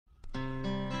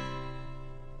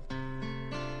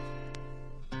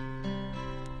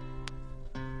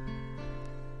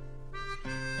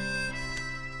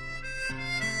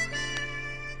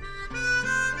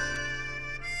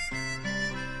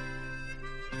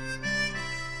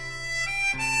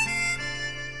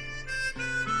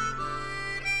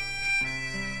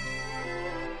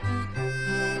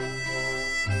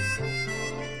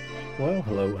Well,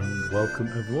 hello and welcome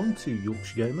everyone to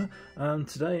Yarkshire Gamer, and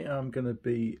today I'm going to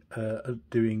be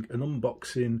doing an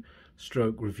unboxing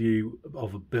stroke review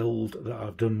of a build that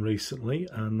I've done recently,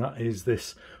 and that is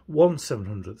this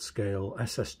 1/700th scale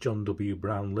SS John W.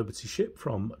 Brown Liberty ship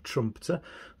from Trumpeter,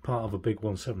 part of a big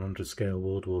 1/700 scale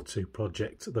World War II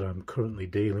project that I'm currently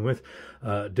dealing with.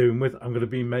 I'm going to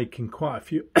be making quite a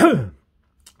few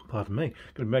pardon me,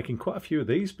 going to be making quite a few of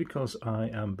these because I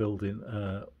am building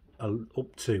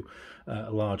up to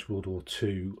a large World War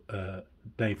II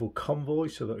naval convoy,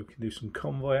 so that we can do some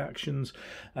convoy actions.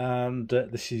 And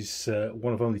this is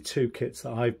one of only two kits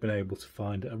that I've been able to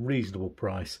find at a reasonable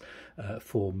price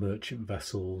for merchant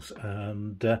vessels.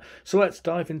 And so let's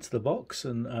dive into the box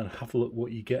and have a look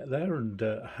what you get there and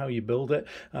how you build it.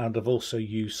 And I've also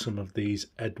used some of these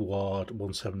Edward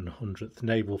 1/700th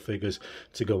naval figures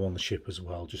to go on the ship as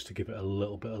well, just to give it a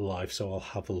little bit of life, so I'll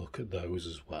have a look at those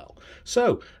as well.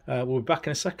 So we'll be back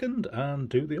in a second and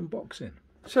do the unboxing.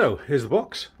 So here's the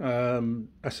box,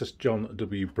 SS John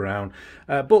W. Brown.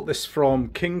 Bought this from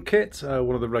King Kit,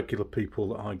 one of the regular people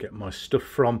that I get my stuff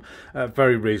from.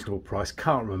 Very reasonable price,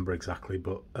 can't remember exactly,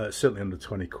 but certainly under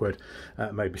 20 quid,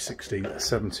 maybe 16,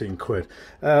 17 quid.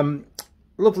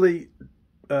 Lovely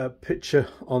picture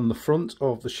on the front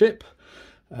of the ship.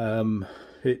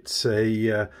 It's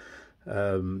a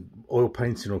oil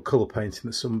painting or colour painting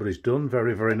that somebody's done,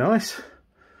 very, very nice.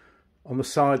 On the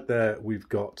side there we've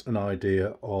got an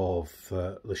idea of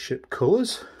the ship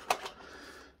colours,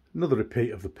 another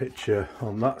repeat of the picture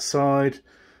on that side,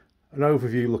 an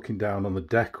overview looking down on the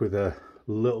deck with a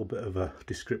little bit of a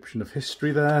description of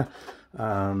history there,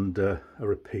 and a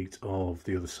repeat of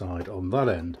the other side on that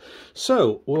end.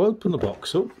 So we'll open the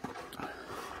box up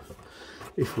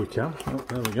if we can. Oh,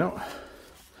 there we go.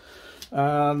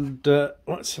 And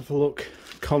let's have a look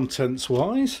contents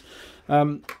wise.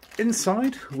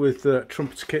 Inside with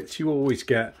Trumpeter kits you always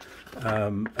get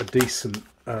a decent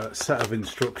set of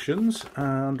instructions,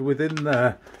 and within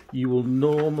there you will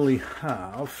normally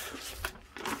have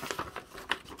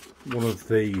one of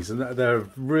these, and they're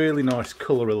really nice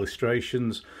colour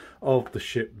illustrations of the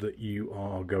ship that you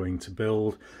are going to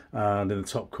build. And in the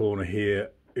top corner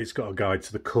here it's got a guide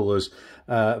to the colours,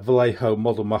 Vallejo,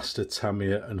 Model Master,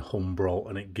 Tamiya and Humbrol,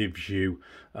 and it gives you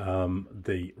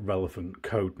the relevant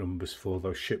code numbers for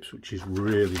those ships, which is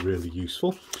really, really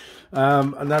useful.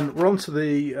 And then we're on to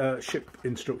the ship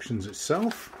instructions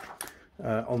itself.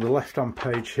 On the left hand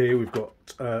page here we've got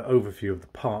overview of the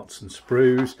parts and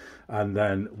sprues, and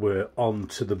then we're on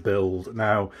to the build.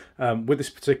 Now with this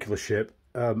particular ship,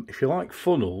 if you like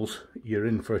funnels, you're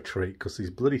in for a treat, because there's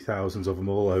bloody thousands of them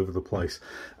all over the place.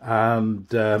 And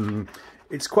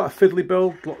it's quite a fiddly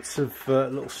build, lots of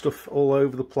little stuff all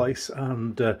over the place.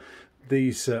 And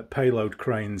these payload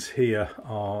cranes here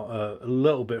are a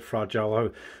little bit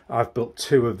fragile. I've built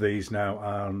two of these now,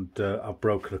 and I've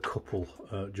broken a couple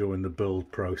during the build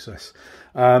process.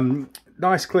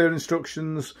 Nice clear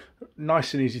instructions,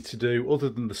 nice and easy to do, other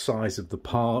than the size of the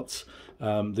parts.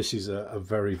 This is a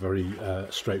very, very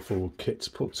straightforward kit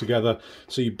to put together.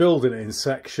 So you build it in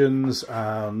sections,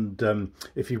 and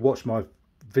if you watch my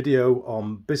video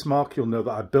on Bismarck, you'll know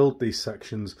that I build these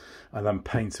sections and then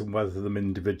paint and weather them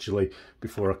individually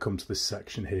before I come to this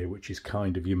section here, which is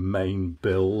kind of your main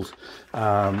build.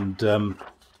 And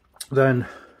then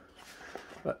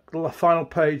the final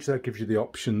page there gives you the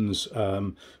options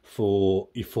for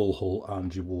your full hull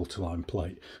and your waterline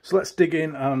plate. So let's dig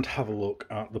in and have a look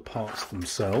at the parts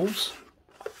themselves.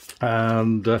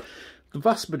 And the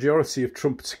vast majority of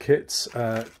Trumpeter kits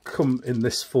come in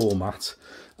this format.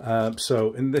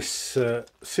 So in this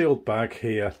sealed bag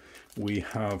here we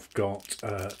have got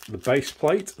the base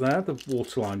plate there, the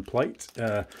waterline plate,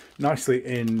 nicely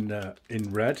in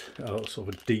red, sort of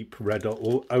a deep red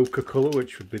or ochre colour,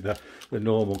 which would be the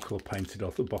normal colour painted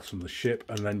off the bottom of the ship.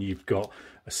 And then you've got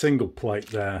a single plate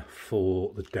there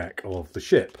for the deck of the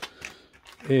ship.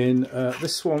 In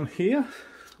this one here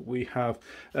we have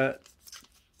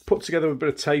put together a bit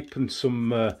of tape and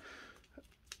some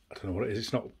I don't know what it is,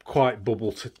 it's not quite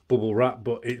bubble wrap,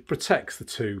 but it protects the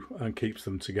two and keeps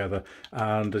them together.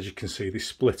 And as you can see, they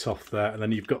split off there, and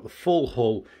then you've got the full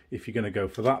hull if you're going to go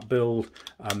for that build,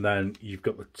 and then you've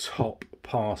got the top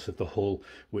part of the hull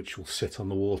which will sit on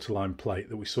the waterline plate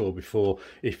that we saw before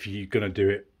if you're going to do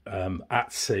it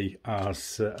at sea,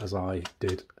 as I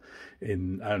did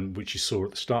and which you saw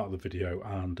at the start of the video,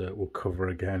 and we'll cover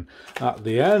again at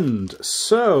the end.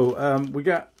 So we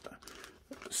get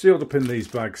sealed up in these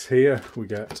bags here, we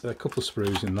get a couple of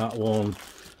sprues in that one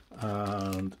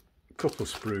and a couple of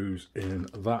sprues in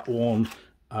that one,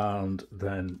 and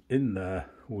then in there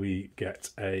we get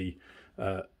a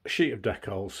a sheet of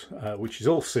decals, which is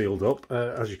all sealed up,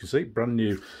 as you can see, brand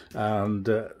new, and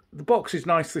the box is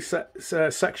nicely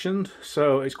sectioned,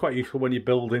 so it's quite useful when you're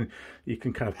building. You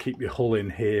can kind of keep your hull in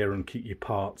here and keep your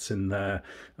parts in there,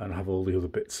 and have all the other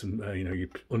bits and you know, your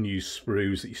unused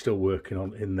sprues that you're still working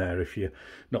on in there if you're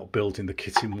not building the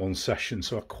kit in one session.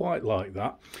 So I quite like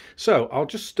that. So I'll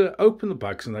just open the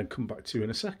bags and then come back to you in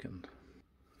a second.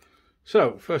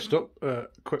 So first up,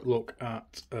 quick look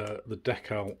at the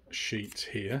decal sheet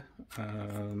here,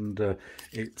 and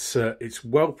it's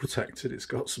well protected. It's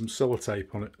got some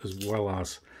sellotape on it as well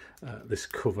as this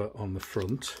cover on the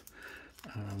front.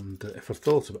 And if I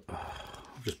thought about,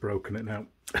 I've just broken it now.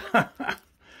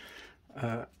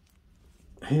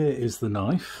 Here is the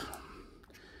knife.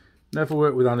 Never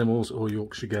worked with animals or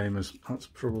Yorkshire Gamers. That's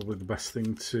probably the best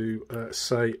thing to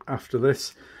say after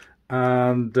this.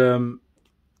 And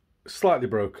slightly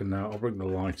broken now. I'll bring the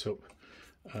light up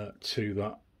to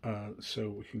that so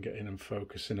we can get in and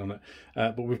focus in on it.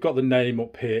 But we've got the name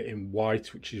up here in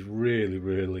white, which is really,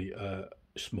 really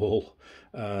small.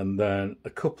 And then a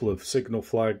couple of signal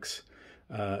flags,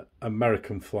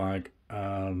 American flag,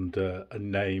 and a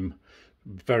name.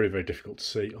 Very, very difficult to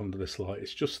see under this light.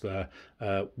 It's just there.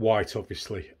 White,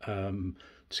 obviously,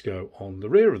 to go on the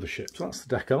rear of the ship. So that's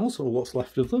the decals, or what's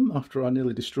left of them after I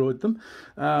nearly destroyed them.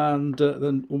 And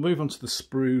then we'll move on to the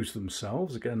sprues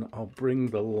themselves. Again, I'll bring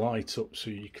the light up so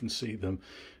you can see them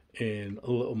in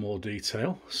a little more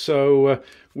detail. So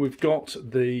we've got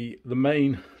the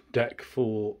main deck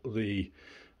for the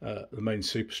main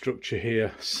superstructure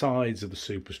here, sides of the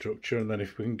superstructure, and then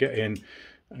if we can get in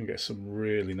and get some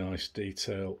really nice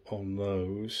detail on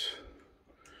those,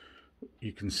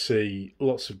 you can see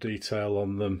lots of detail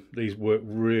on them. These work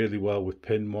really well with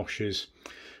pin washes.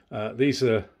 These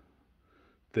are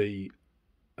the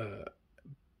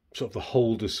sort of the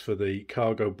holders for the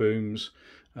cargo booms.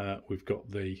 We've got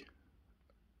the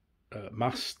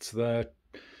masts there,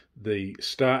 the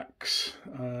stacks,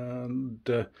 and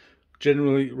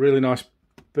generally really nice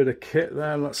bit of kit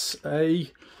there. That's A.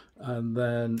 And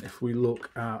then if we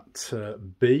look at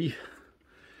B,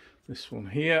 this one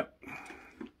here,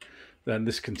 then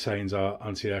this contains our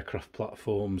anti-aircraft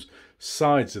platforms,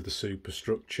 sides of the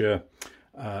superstructure,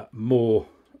 more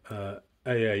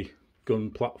AA gun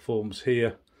platforms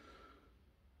here,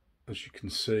 as you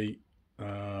can see,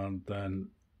 and then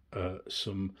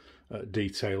some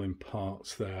detailing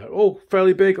parts there. All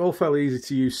fairly big, all fairly easy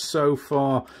to use so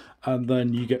far. And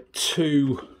then you get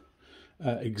two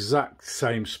exact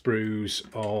same sprues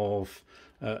of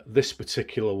this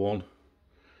particular one,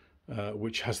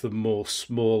 which has the more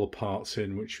smaller parts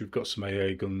in, which we've got some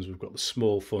AA guns, we've got the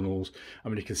small funnels. I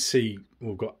mean, you can see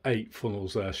we've got 8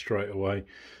 funnels there straight away.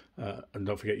 And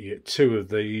don't forget, you get 2 of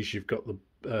these. You've got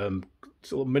the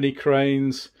little mini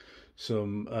cranes,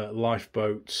 some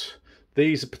lifeboats.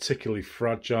 These are particularly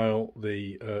fragile,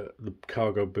 the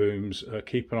cargo booms.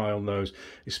 Keep an eye on those,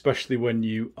 especially when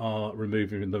you are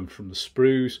removing them from the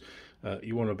sprues.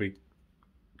 You want to be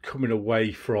coming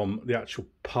away from the actual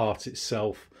part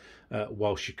itself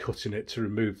whilst you're cutting it to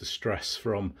remove the stress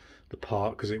from the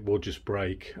part, because it will just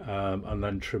break, and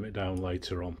then trim it down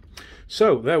later on.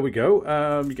 So there we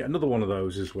go. You get another one of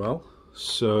those as well.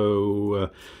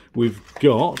 So we've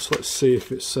got, let's see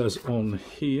if it says on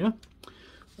here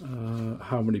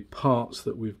how many parts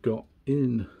that we've got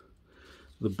in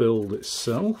the build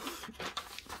itself,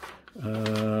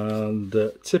 and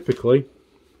typically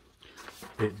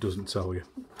it doesn't tell you.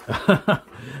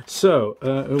 So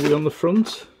are we on the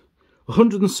front?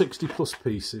 160 plus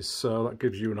pieces, so that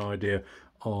gives you an idea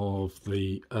of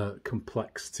the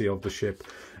complexity of the ship.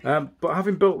 But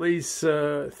having built these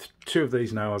 2 of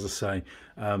these now, as I say,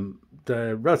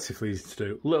 they're relatively easy to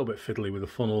do, a little bit fiddly with the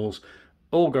funnels.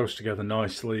 All goes together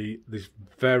nicely. There's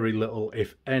very little,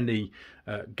 if any,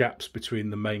 gaps between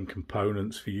the main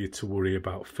components for you to worry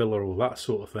about filler or that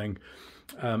sort of thing.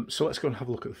 So let's go and have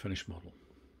a look at the finished model.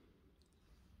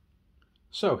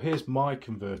 So here's my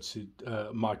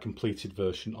completed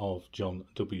version of John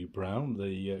W. Brown,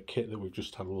 the kit that we've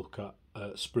just had a look at,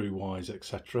 sprue wise,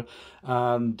 etc.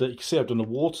 And you can see I've done a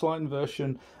waterline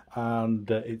version, and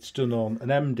it's done on an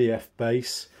MDF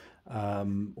base,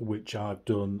 which I've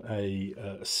done a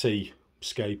C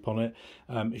scape on it.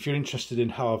 If you're interested in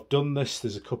how I've done this,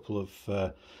 there's a couple of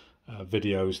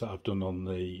videos that I've done on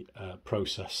the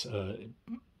process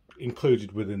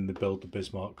included within the Build the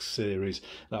Bismarck series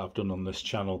that I've done on this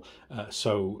channel.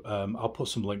 So I'll put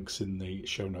some links in the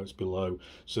show notes below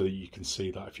so that you can see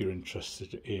that if you're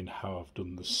interested in how I've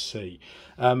done the C.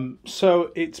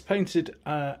 So it's painted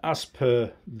as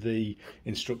per the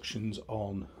instructions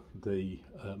on the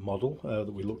model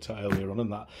that we looked at earlier on,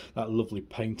 and that lovely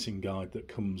painting guide that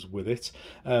comes with it.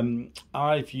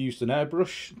 I've used an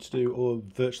airbrush to do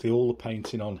virtually all the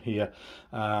painting on here,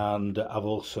 and I've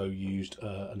also used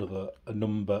a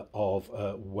number of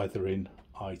weathering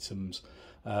items,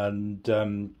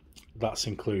 and that's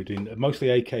including mostly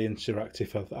AK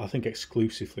Interactive, I think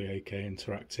exclusively AK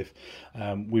Interactive.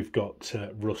 We've got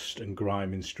rust and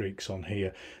grime streaks on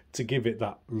here to give it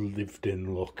that lived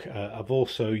in look. I've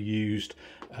also used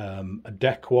a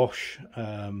deck wash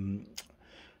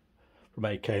from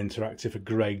AK Interactive, a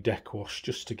grey deck wash,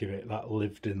 just to give it that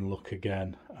lived in look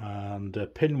again, and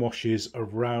pin washes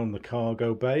around the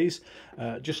cargo bays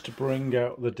just to bring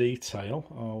out the detail.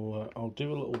 I'll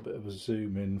do a little bit of a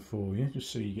zoom in for you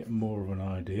just so you get more of an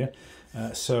idea.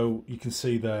 So you can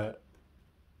see there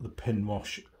the pin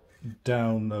wash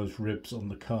down those ribs on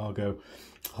the cargo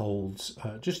holds,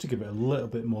 just to give it a little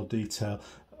bit more detail.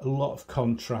 A lot of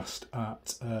contrast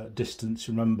at distance.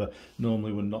 Remember,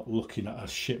 normally we're not looking at a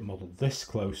ship model this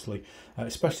closely,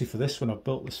 especially for this one. I've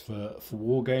built this for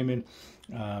wargaming.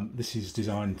 This is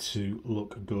designed to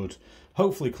look good,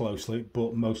 hopefully closely,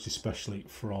 but most especially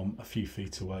from a few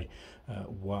feet away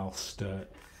whilst a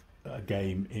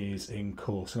game is in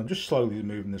course. And I'm just slowly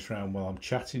moving this around while I'm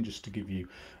chatting, just to give you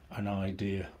an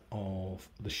idea of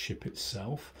the ship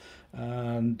itself.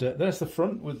 And there's the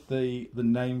front with the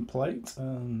nameplate,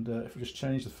 and if we just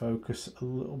change the focus a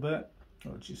little bit,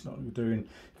 which it's not doing,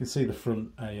 you can see the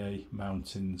front AA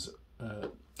mountings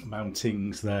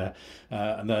there,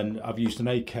 and then I've used an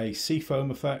AK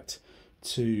seafoam effect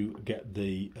to get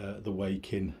the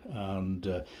wake in and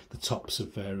the tops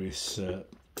of various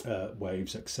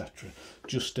waves, etc.,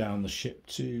 just down the ship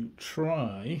to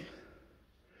try,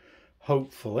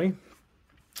 hopefully,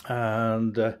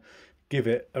 and give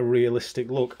it a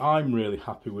realistic look. I'm really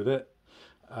happy with it.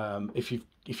 If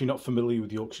you're not familiar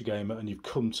with Yorkshire Gamer and you've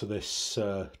come to this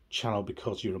channel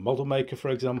because you're a model maker, for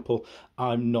example,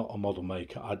 I'm not a model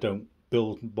maker. I don't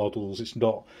build models. It's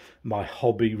not my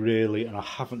hobby really, and I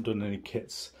haven't done any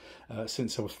kits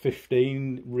since I was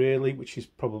 15 really, which is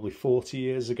probably 40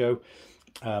 years ago.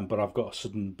 But I've got a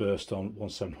sudden burst on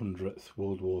 1/700th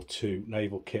World War II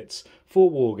naval kits for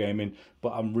wargaming, but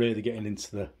I'm really getting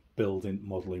into the building,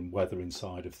 modelling, weathering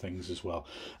side of things as well.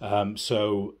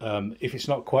 So if it's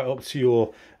not quite up to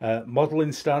your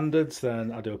modelling standards,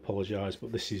 then I do apologise,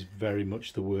 but this is very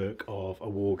much the work of a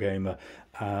wargamer,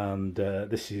 and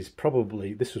this was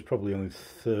probably only the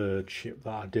third ship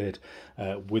that I did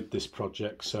with this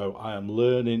project, so I am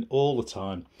learning all the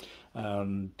time,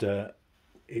 and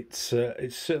it's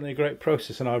certainly a great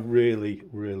process, and I really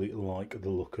like the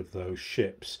look of those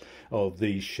ships, of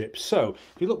these ships. So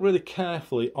if you look really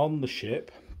carefully on the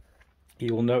ship,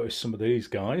 you will notice some of these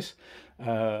guys.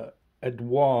 Edward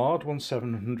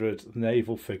 1/700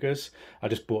 naval figures. I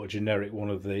just bought a generic one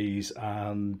of these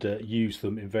and used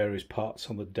them in various parts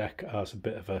on the deck as a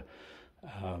bit of a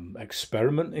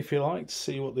experiment, if you like, to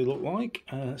see what they look like.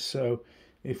 So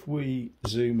if we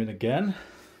zoom in again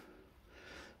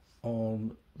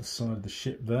on the side of the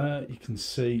ship there, you can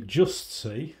see,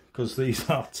 because these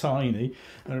are tiny,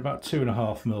 they're about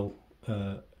 2.5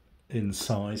 mm in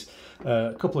size.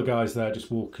 A couple of guys there just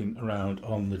walking around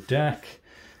on the deck,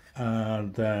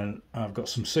 and then I've got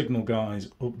some signal guys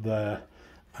up there,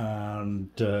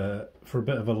 and for a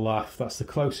bit of a laugh, that's the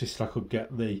closest I could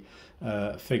get the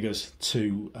figures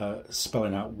to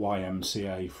spelling out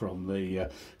YMCA from the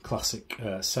classic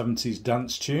 70s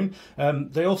dance tune.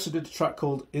 They also did a track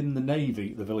called In the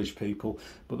Navy, the Village People,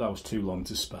 but that was too long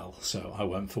to spell, so I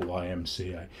went for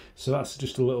YMCA. So that's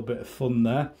just a little bit of fun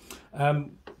there.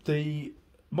 The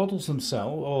models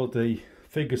themselves, or the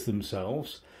figures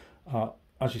themselves, are,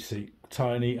 as you see,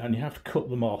 tiny, and you have to cut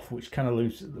them off, which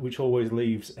always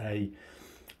leaves a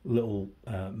little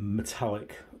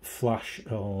metallic flash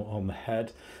on the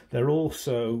head. They're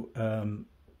also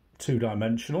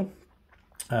two-dimensional,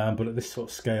 but at this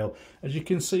sort of scale, as you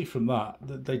can see from that,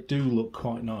 they do look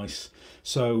quite nice.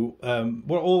 So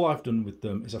all I've done with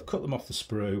them is I've cut them off the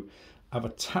sprue, I've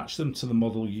attached them to the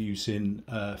model using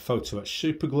photo etch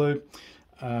super glue.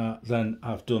 Then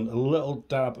I've done a little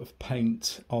dab of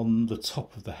paint on the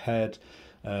top of the head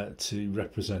to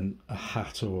represent a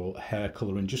hat or hair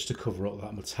colouring, just to cover up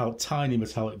that tiny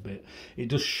metallic bit. It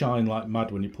does shine like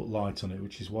mad when you put light on it,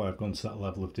 which is why I've gone to that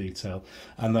level of detail.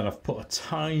 And then I've put a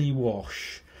tiny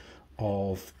wash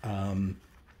of Army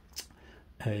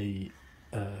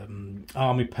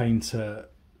Painter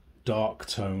dark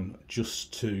tone,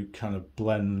 just to kind of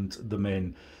blend them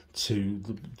in to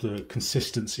the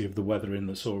consistency of the weathering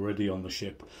that's already on the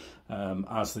ship.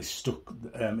 As they stuck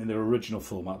in their original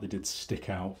format, they did stick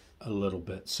out a little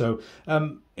bit. So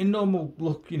in normal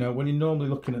look, you know, when you're normally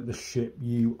looking at the ship,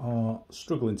 you are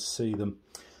struggling to see them.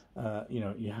 You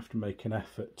know, you have to make an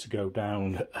effort to go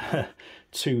down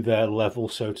to their level,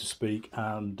 so to speak,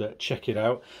 and check it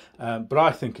out. But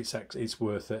I think it's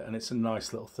worth it, and it's a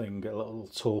nice little thing, a little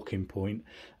talking point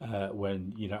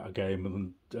when you're at a game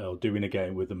and doing a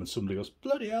game with them, and somebody goes,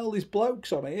 "Bloody hell, these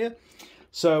blokes on here!"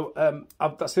 So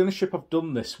that's the only ship I've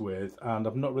done this with, and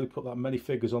I've not really put that many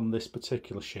figures on this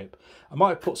particular ship. I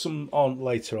might put some on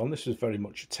later on. This was very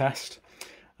much a test.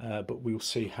 But we'll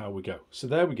see how we go. So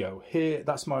there we go. Here,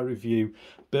 that's my review,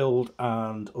 build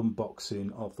and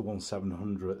unboxing of the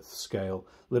 1/700th scale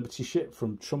Liberty ship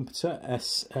from Trumpeter,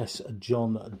 SS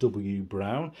John W.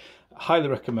 Brown. Highly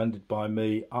recommended by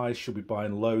me. I should be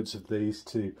buying loads of these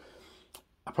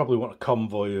I probably want a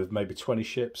convoy of maybe 20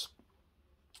 ships.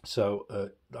 So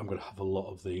I'm going to have a lot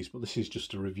of these, but this is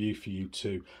just a review for you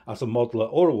to, as a modeler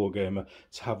or a wargamer,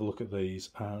 to have a look at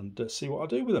these and see what I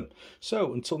do with them.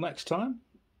 So until next time,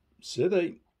 see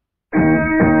you.